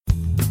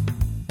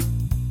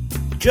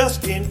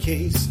Just in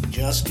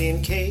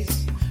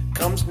case,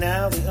 comes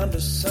now the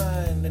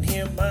undersigned, and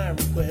hereby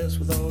request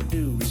with all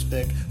due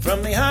respect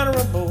from the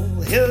Honorable,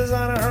 His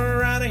Honor,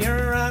 Her Honor,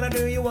 Your Honor,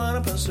 do you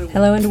want to pursue?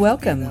 Hello and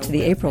welcome to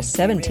the April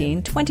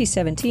 17,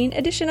 2017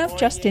 edition of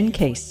Just In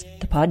Case,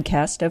 the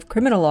podcast of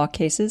criminal law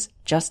cases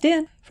just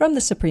in from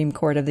the Supreme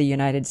Court of the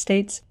United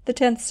States, the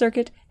 10th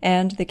Circuit,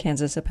 and the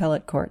Kansas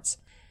Appellate Courts.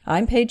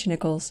 I'm Paige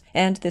Nichols,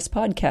 and this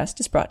podcast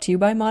is brought to you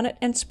by Monett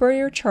and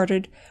Spurrier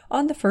Chartered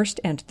on the first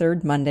and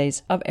third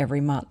Mondays of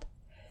every month.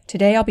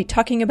 Today I'll be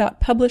talking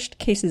about published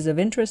cases of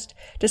interest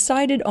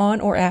decided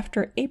on or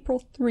after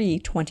April 3,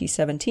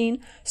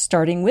 2017,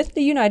 starting with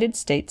the United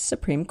States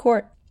Supreme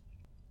Court.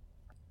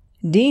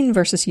 Dean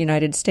v.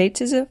 United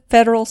States is a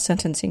federal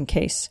sentencing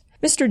case.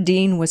 Mr.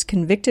 Dean was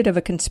convicted of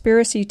a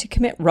conspiracy to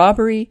commit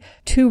robbery,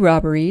 2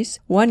 robberies,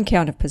 1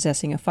 count of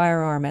possessing a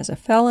firearm as a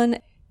felon,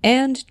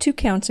 and 2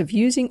 counts of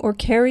using or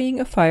carrying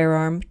a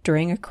firearm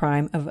during a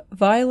crime of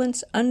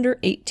violence under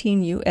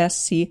 18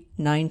 U.S.C.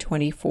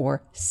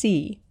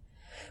 924C.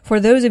 For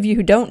those of you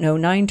who don't know,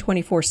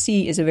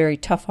 924C is a very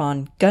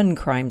tough-on gun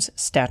crimes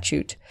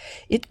statute.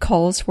 It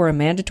calls for a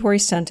mandatory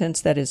sentence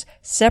that is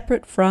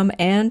separate from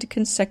and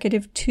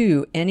consecutive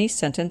to any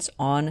sentence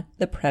on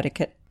the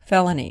predicate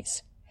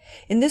felonies.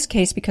 In this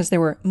case, because there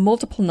were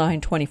multiple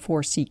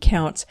 924C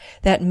counts,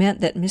 that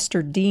meant that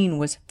Mr. Dean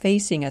was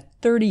facing a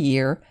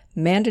 30-year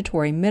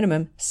mandatory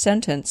minimum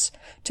sentence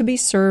to be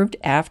served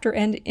after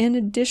and in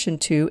addition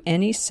to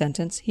any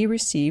sentence he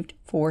received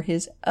for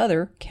his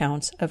other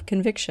counts of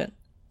conviction.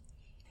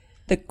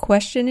 The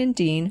question in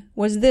Dean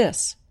was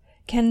this: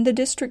 can the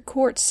district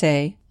court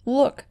say,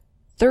 look,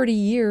 30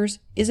 years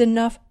is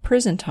enough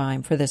prison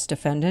time for this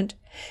defendant,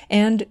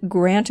 and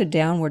grant a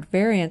downward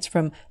variance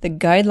from the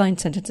guideline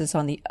sentences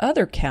on the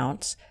other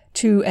counts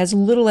to as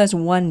little as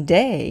 1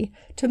 day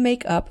to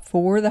make up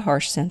for the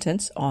harsh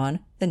sentence on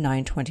the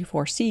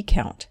 924C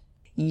count?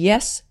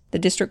 Yes, the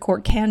district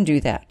court can do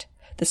that.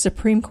 The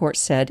Supreme Court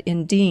said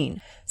in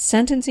Dean,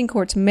 sentencing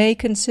courts may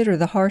consider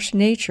the harsh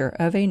nature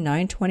of a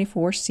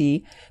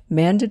 924C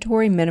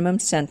mandatory minimum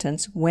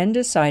sentence when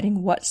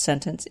deciding what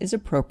sentence is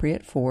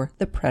appropriate for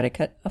the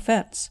predicate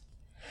offense.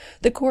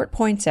 The court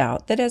points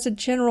out that as a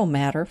general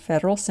matter,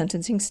 federal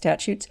sentencing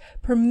statutes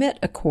permit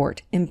a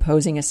court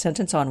imposing a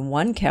sentence on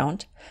 1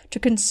 count to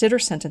consider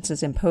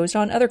sentences imposed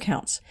on other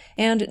counts,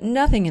 and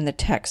nothing in the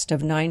text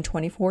of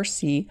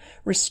 924C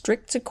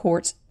restricts a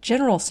court's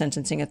general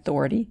sentencing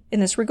authority in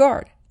this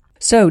regard.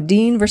 So,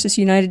 Dean v.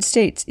 United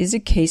States is a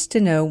case to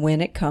know when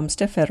it comes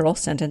to federal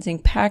sentencing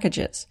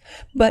packages,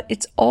 but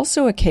it's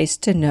also a case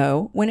to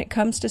know when it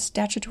comes to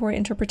statutory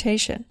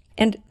interpretation.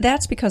 And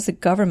that's because the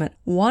government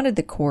wanted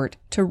the court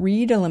to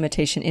read a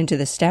limitation into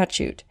the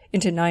statute,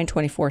 into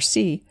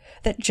 924C,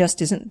 that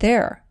just isn't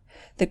there.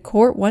 The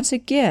court once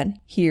again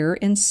here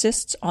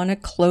insists on a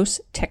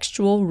close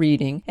textual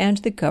reading, and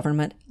the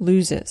government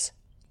loses.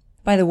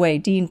 By the way,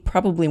 Dean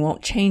probably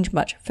won't change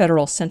much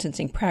federal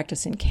sentencing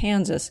practice in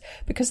Kansas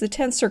because the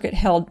 10th Circuit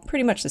held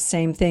pretty much the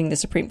same thing the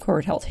Supreme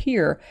Court held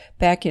here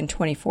back in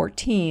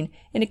 2014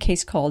 in a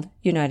case called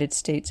United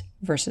States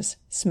v.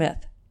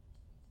 Smith.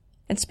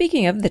 And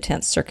speaking of the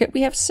 10th Circuit,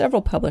 we have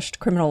several published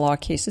criminal law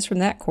cases from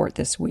that court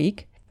this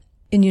week.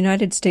 In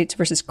United States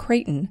v.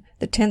 Creighton,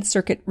 the 10th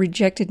Circuit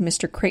rejected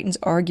Mr. Creighton's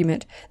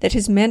argument that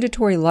his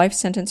mandatory life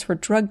sentence for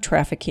drug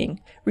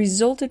trafficking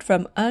resulted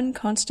from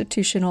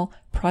unconstitutional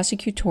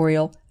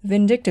prosecutorial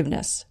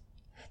vindictiveness.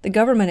 The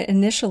government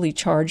initially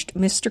charged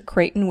Mr.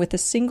 Creighton with a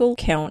single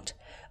count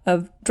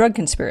of drug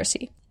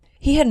conspiracy.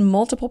 He had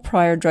multiple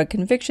prior drug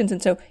convictions,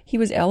 and so he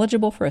was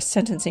eligible for a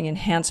sentencing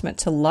enhancement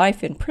to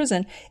life in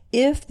prison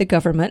if the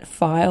government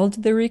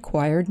filed the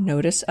required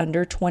notice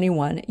under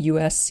 21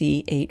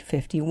 U.S.C.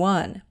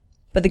 851.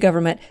 But the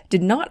government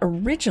did not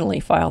originally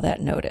file that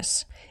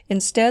notice.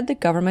 Instead, the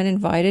government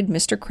invited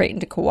Mr.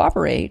 Creighton to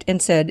cooperate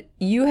and said,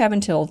 you have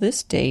until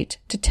this date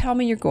to tell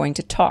me you're going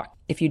to talk.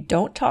 If you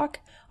don't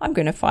talk, I'm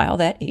going to file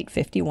that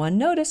 851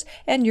 notice,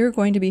 and you're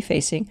going to be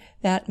facing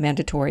that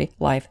mandatory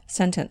life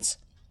sentence.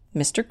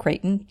 Mr.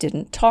 Creighton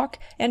didn't talk,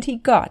 and he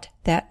got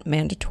that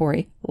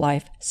mandatory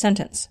life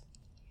sentence.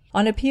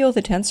 On appeal,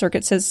 the 10th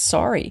Circuit says,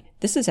 sorry,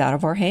 this is out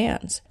of our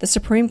hands. The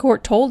Supreme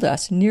Court told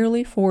us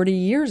nearly 40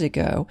 years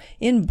ago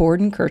in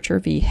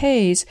Bordenkircher v.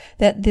 Hayes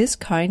that this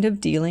kind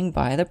of dealing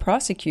by the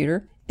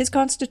prosecutor is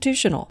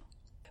constitutional.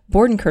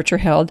 Bordenkircher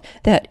held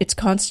that it's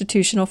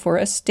constitutional for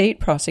a state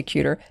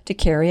prosecutor to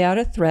carry out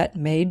a threat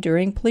made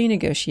during plea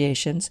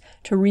negotiations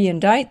to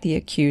re-indict the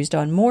accused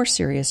on more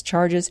serious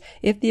charges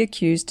if the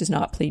accused does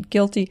not plead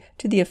guilty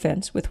to the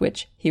offense with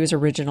which he was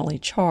originally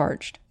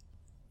charged.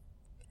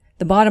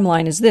 The bottom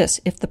line is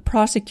this: if the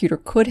prosecutor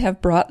could have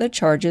brought the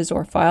charges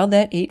or filed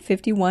that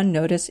 851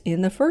 notice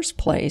in the first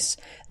place,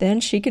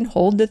 then she can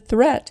hold the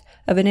threat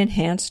of an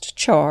enhanced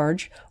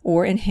charge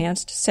or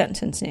enhanced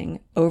sentencing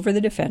over the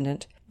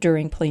defendant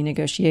during plea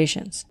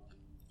negotiations.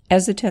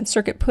 As the 10th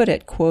Circuit put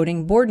it,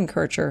 quoting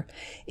Bordenkircher,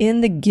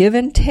 in the give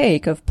and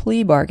take of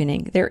plea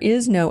bargaining, there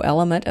is no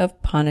element of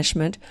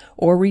punishment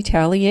or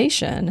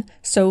retaliation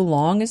so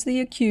long as the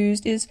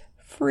accused is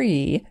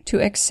free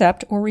to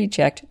accept or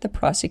reject the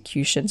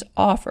prosecution's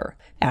offer.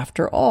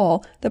 After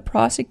all, the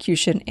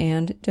prosecution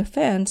and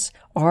defense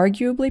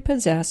arguably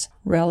possess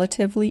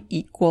relatively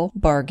equal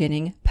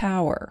bargaining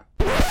power.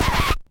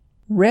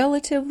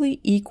 Relatively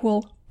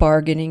equal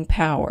bargaining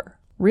power.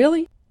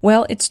 Really?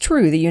 Well, it's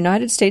true. The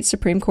United States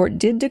Supreme Court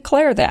did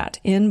declare that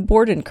in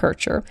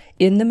Bordenkircher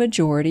in the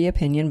majority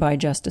opinion by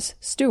Justice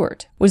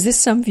Stewart. Was this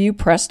some view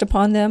pressed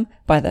upon them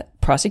by the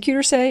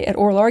prosecutor, say, at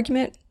oral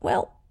argument?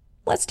 Well,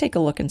 let's take a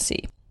look and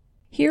see.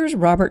 Here's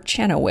Robert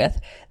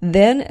Chenoweth,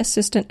 then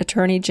Assistant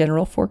Attorney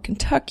General for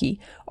Kentucky,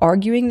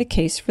 arguing the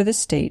case for the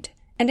state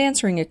and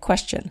answering a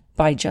question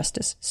by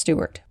Justice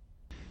Stewart.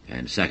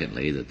 And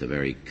secondly, that the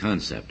very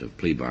concept of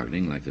plea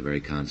bargaining, like the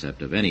very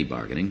concept of any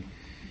bargaining,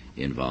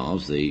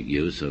 involves the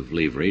use of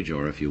leverage,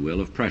 or if you will,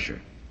 of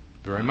pressure.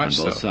 Very much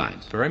so. On both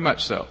sides. Very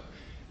much so.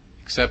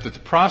 Except that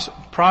the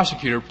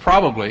prosecutor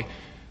probably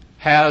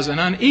has an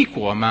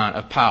unequal amount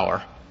of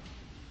power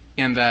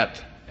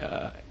at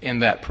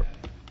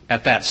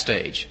that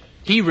stage.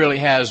 He really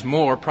has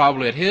more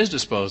probably at his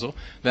disposal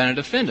than a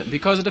defendant,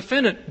 because a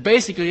defendant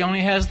basically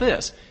only has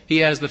this. He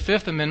has the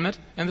Fifth Amendment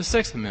and the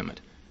Sixth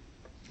Amendment.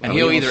 And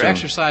he'll either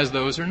exercise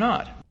those or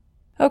not.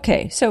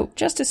 Okay, so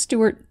Justice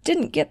Stewart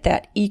didn't get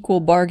that equal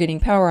bargaining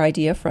power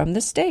idea from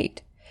the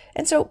state.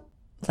 And so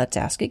let's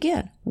ask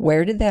again,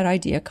 where did that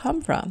idea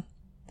come from?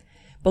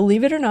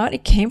 Believe it or not,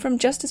 it came from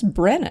Justice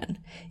Brennan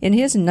in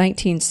his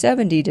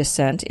 1970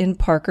 dissent in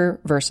Parker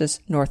versus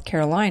North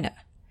Carolina.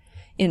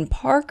 In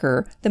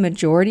Parker, the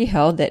majority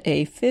held that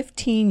a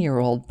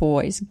 15-year-old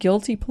boy's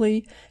guilty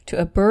plea to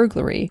a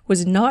burglary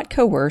was not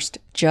coerced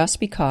just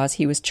because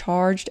he was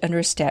charged under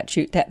a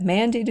statute that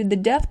mandated the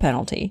death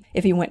penalty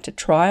if he went to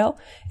trial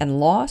and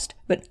lost,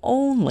 but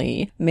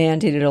only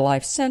mandated a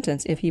life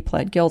sentence if he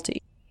pled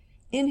guilty.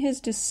 In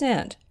his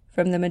dissent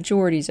from the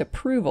majority's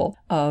approval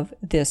of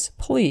this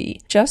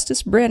plea,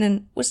 Justice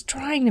Brennan was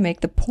trying to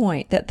make the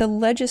point that the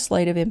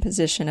legislative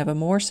imposition of a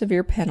more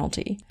severe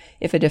penalty,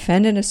 if a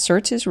defendant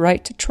asserts his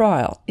right to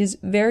trial, is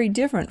very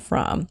different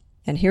from,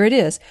 and here it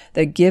is,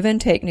 the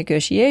give-and-take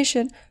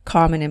negotiation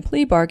common in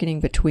plea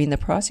bargaining between the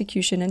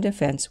prosecution and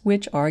defense,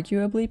 which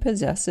arguably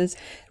possesses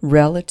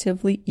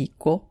relatively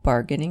equal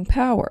bargaining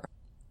power.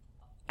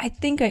 I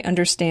think I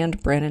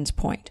understand Brennan's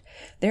point.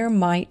 There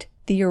might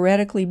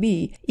theoretically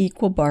be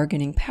equal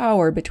bargaining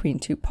power between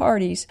two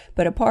parties,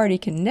 but a party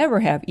can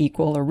never have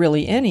equal or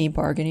really any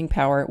bargaining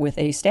power with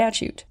a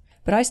statute.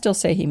 But I still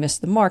say he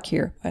missed the mark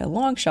here by a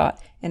long shot,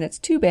 and it's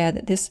too bad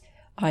that this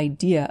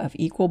idea of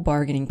equal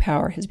bargaining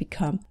power has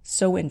become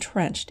so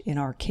entrenched in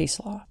our case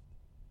law.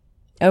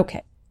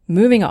 Okay,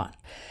 moving on.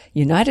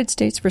 United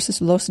States versus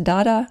Los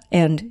Dada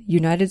and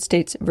United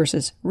States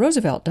versus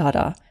Roosevelt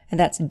Dada, and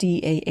that's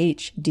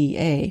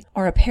DAHDA,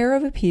 are a pair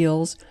of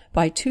appeals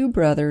by two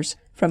brothers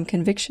from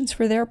convictions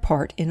for their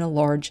part in a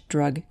large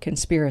drug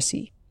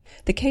conspiracy.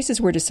 The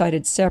cases were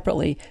decided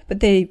separately, but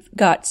they've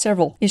got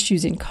several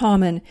issues in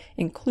common,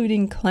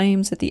 including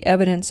claims that the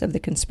evidence of the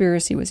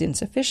conspiracy was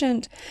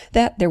insufficient,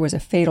 that there was a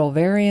fatal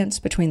variance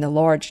between the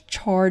large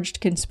charged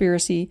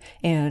conspiracy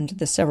and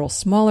the several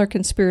smaller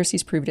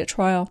conspiracies proved at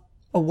trial,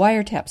 a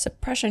wiretap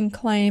suppression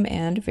claim,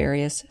 and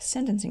various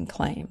sentencing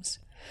claims.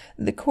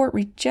 The court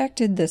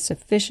rejected the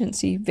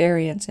sufficiency,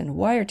 variance, and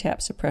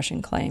wiretap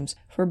suppression claims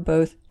for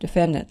both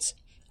defendants.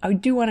 I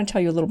do want to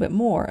tell you a little bit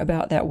more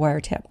about that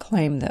wiretap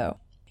claim, though.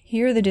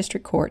 Here, the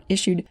district court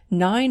issued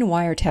 9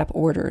 wiretap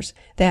orders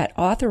that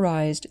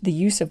authorized the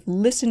use of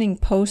listening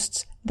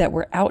posts that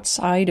were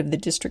outside of the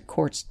district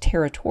court's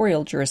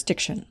territorial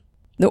jurisdiction.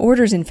 The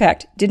orders, in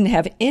fact, didn't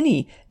have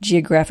any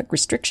geographic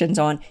restrictions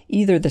on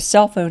either the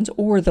cell phones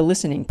or the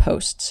listening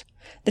posts.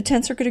 The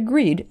Tenth Circuit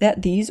agreed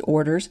that these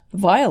orders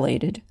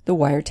violated the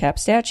wiretap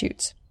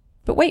statutes.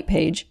 But wait,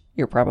 Paige,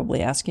 you're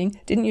probably asking,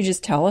 didn't you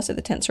just tell us that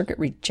the Tenth Circuit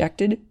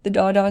rejected the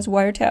Dada's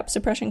wiretap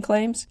suppression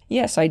claims?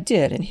 Yes, I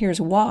did, and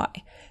here's why.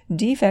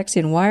 Defects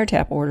in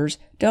wiretap orders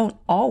don't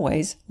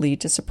always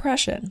lead to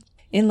suppression.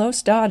 In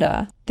Los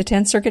Dada, the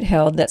Tenth Circuit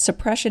held that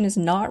suppression is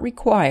not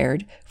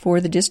required for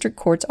the district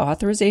court's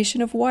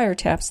authorization of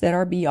wiretaps that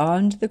are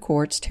beyond the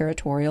court's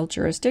territorial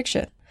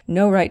jurisdiction.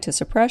 No right to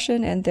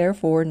suppression, and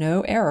therefore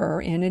no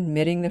error in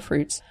admitting the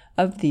fruits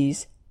of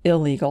these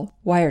illegal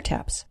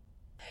wiretaps.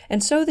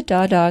 And so the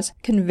Dada's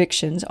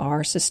convictions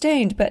are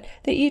sustained, but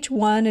they each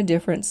won a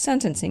different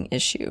sentencing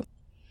issue.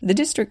 The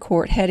district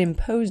court had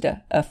imposed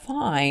a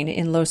fine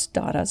in Los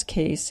Dada's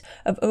case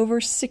of over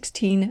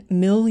 $16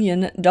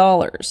 million.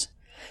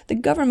 The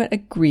government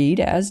agreed,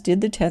 as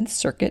did the Tenth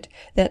Circuit,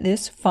 that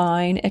this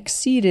fine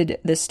exceeded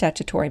the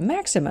statutory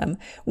maximum,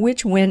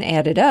 which, when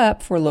added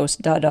up for Los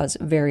Dada's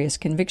various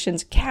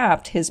convictions,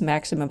 capped his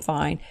maximum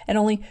fine at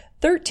only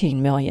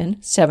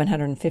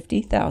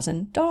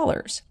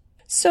 $13,750,000.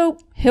 So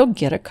he'll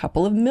get a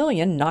couple of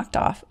million knocked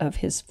off of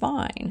his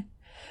fine.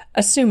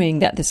 Assuming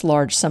that this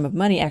large sum of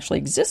money actually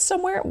exists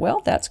somewhere,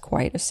 well, that's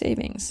quite a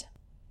savings.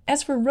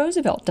 As for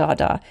Roosevelt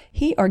Dada,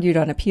 he argued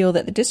on appeal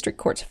that the district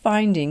court's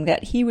finding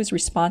that he was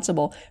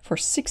responsible for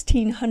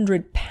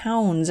 1,600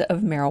 pounds of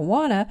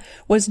marijuana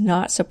was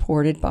not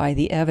supported by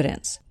the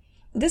evidence.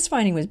 This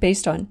finding was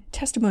based on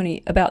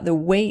testimony about the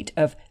weight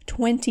of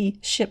 20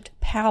 shipped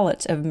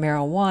pallets of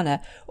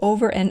marijuana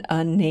over an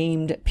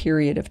unnamed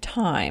period of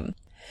time.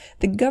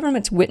 The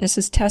government's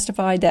witnesses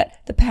testified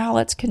that the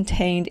pallets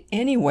contained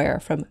anywhere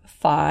from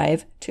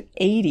 5 to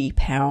 80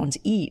 pounds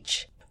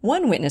each.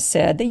 One witness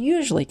said they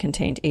usually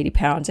contained 80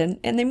 pounds, and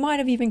they might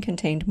have even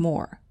contained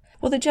more.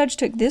 Well, the judge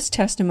took this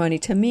testimony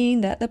to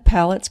mean that the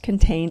pallets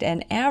contained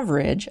an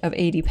average of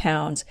 80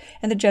 pounds,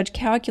 and the judge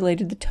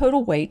calculated the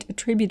total weight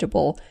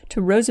attributable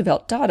to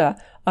Roosevelt Dada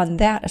on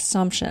that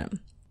assumption.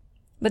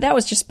 But that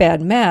was just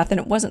bad math, and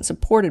it wasn't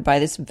supported by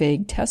this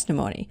vague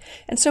testimony.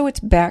 And so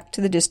it's back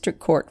to the district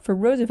court for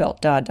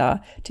Roosevelt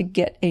Dada to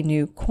get a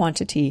new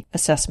quantity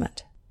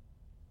assessment.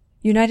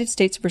 United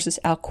States v.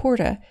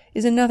 Alcorta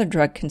is another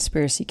drug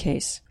conspiracy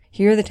case.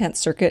 Here, the Tenth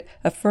Circuit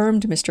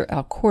affirmed Mr.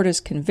 Alcorta's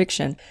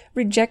conviction,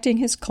 rejecting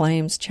his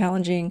claims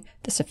challenging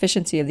the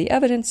sufficiency of the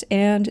evidence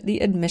and the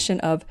admission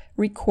of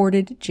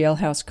recorded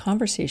jailhouse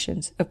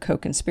conversations of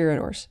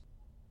co-conspirators.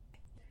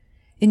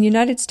 In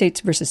United States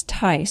v.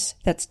 Tice,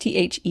 that's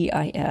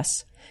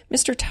Theis,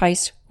 Mr.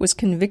 Tice was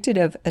convicted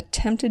of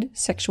attempted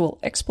sexual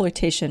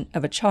exploitation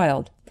of a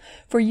child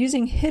for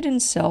using hidden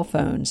cell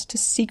phones to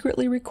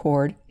secretly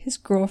record his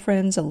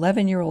girlfriend's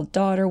 11-year-old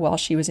daughter while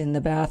she was in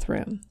the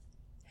bathroom.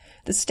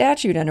 The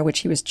statute under which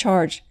he was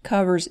charged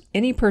covers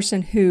any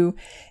person who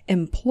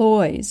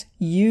employs,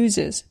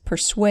 uses,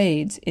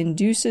 persuades,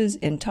 induces,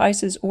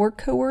 entices, or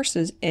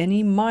coerces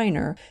any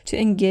minor to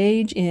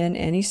engage in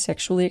any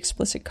sexually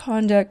explicit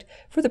conduct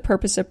for the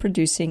purpose of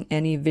producing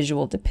any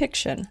visual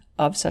depiction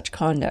of such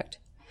conduct.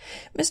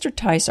 Mr.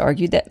 Tice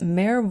argued that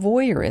mere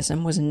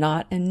voyeurism was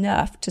not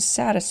enough to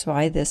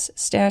satisfy this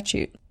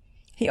statute.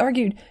 He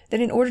argued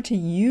that in order to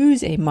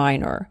use a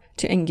minor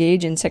to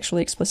engage in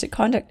sexually explicit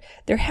conduct,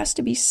 there has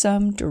to be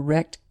some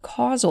direct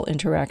causal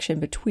interaction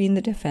between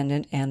the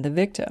defendant and the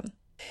victim.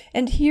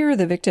 And here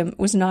the victim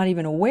was not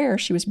even aware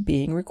she was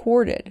being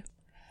recorded.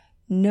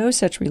 No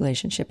such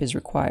relationship is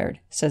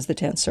required, says the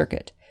Tenth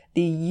Circuit.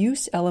 The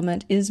use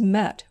element is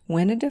met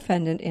when a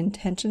defendant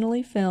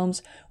intentionally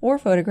films or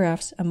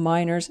photographs a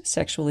minor's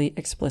sexually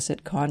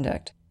explicit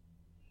conduct.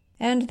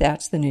 And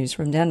that's the news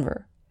from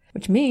Denver.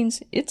 Which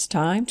means it's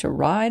time to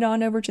ride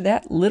on over to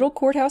that little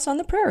courthouse on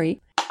the prairie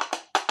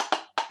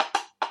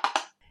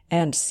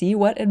and see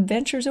what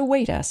adventures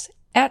await us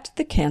at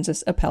the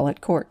Kansas Appellate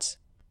Courts.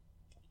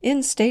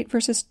 In State v.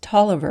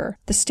 Tolliver,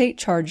 the state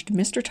charged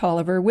Mr.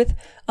 Tolliver with,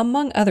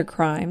 among other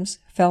crimes,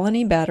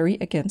 felony battery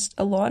against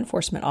a law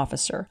enforcement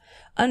officer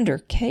under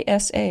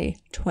KSA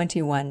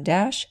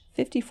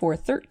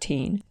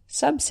 21-5413,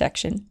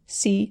 subsection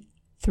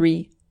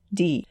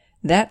C3D.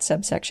 That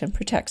subsection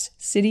protects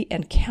city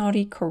and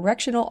county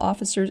correctional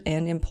officers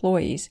and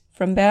employees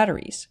from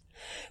batteries.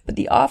 But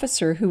the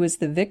officer who was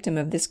the victim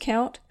of this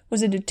count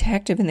was a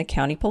detective in the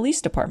county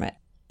police department.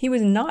 He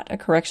was not a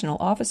correctional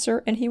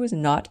officer, and he was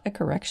not a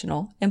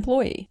correctional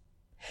employee.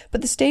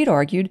 But the state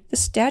argued the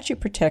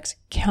statute protects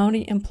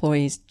county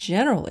employees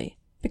generally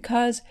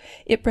because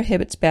it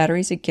prohibits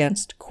batteries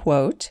against,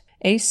 quote,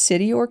 a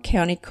city or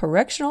county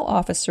correctional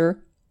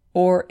officer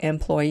or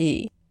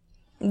employee.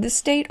 The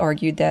state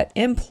argued that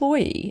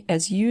employee,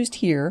 as used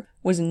here,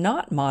 was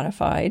not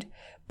modified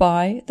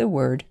by the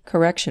word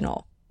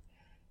correctional.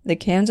 The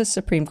Kansas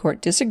Supreme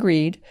Court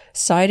disagreed,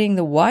 citing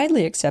the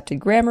widely accepted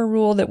grammar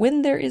rule that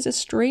when there is a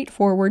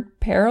straightforward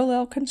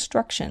parallel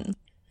construction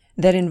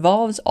that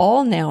involves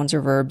all nouns or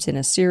verbs in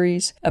a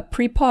series, a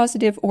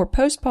prepositive or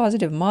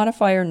postpositive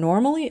modifier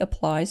normally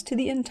applies to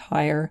the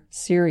entire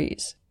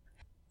series.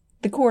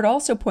 The court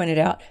also pointed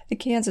out the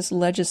Kansas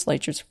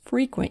legislature's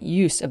frequent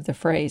use of the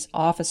phrase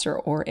officer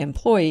or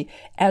employee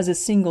as a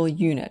single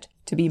unit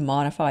to be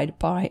modified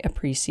by a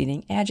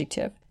preceding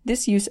adjective.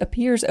 This use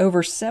appears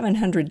over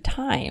 700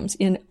 times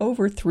in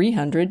over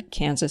 300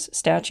 Kansas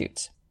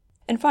statutes.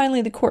 And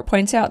finally, the court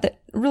points out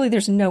that really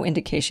there's no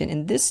indication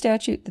in this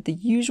statute that the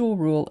usual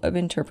rule of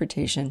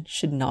interpretation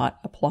should not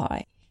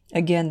apply.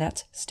 Again,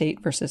 that's State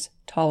v.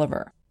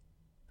 Tolliver.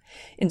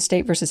 In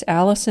State v.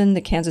 Allison,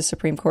 the Kansas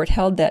Supreme Court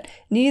held that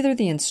neither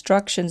the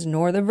instructions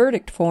nor the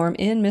verdict form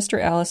in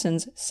Mr.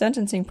 Allison's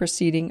sentencing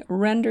proceeding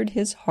rendered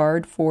his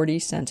hard 40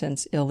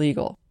 sentence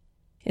illegal.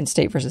 In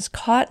State v.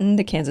 Cotton,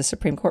 the Kansas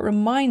Supreme Court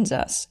reminds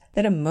us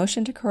that a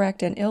motion to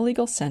correct an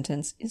illegal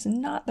sentence is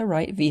not the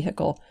right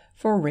vehicle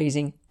for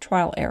raising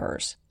trial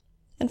errors.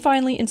 And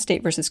finally, in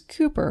State v.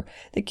 Cooper,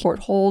 the court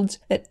holds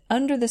that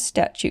under the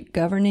statute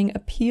governing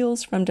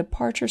appeals from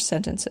departure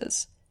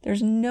sentences,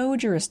 there's no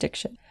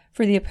jurisdiction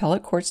for the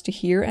appellate courts to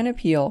hear an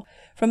appeal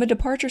from a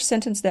departure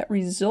sentence that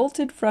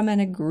resulted from an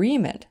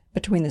agreement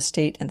between the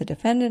state and the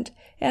defendant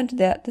and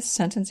that the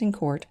sentencing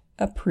court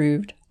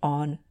approved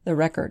on the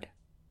record.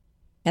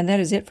 And that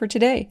is it for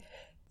today.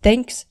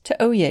 Thanks to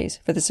Oyez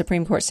for the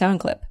Supreme Court sound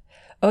clip.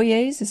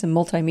 Oyez is a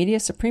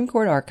multimedia Supreme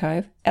Court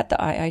archive at the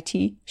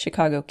IIT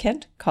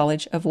Chicago-Kent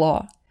College of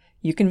Law.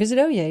 You can visit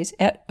Oyez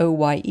at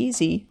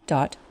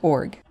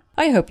oyez.org.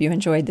 I hope you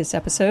enjoyed this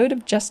episode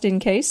of Just In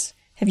Case.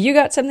 Have you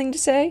got something to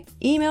say?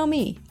 Email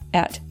me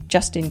at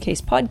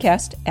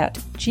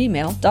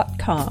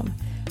justincasepodcast@gmail.com.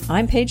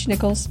 I'm Paige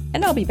Nichols,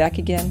 and I'll be back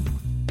again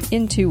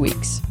in 2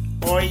 weeks.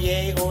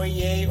 Oyez,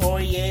 oyez,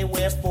 oyez,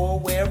 wherefore,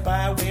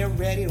 whereby, we're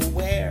ready to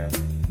wear.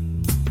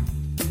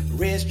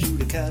 Res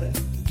judicata,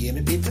 give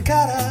me pizza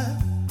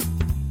cotta,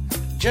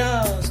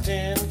 just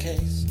in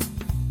case.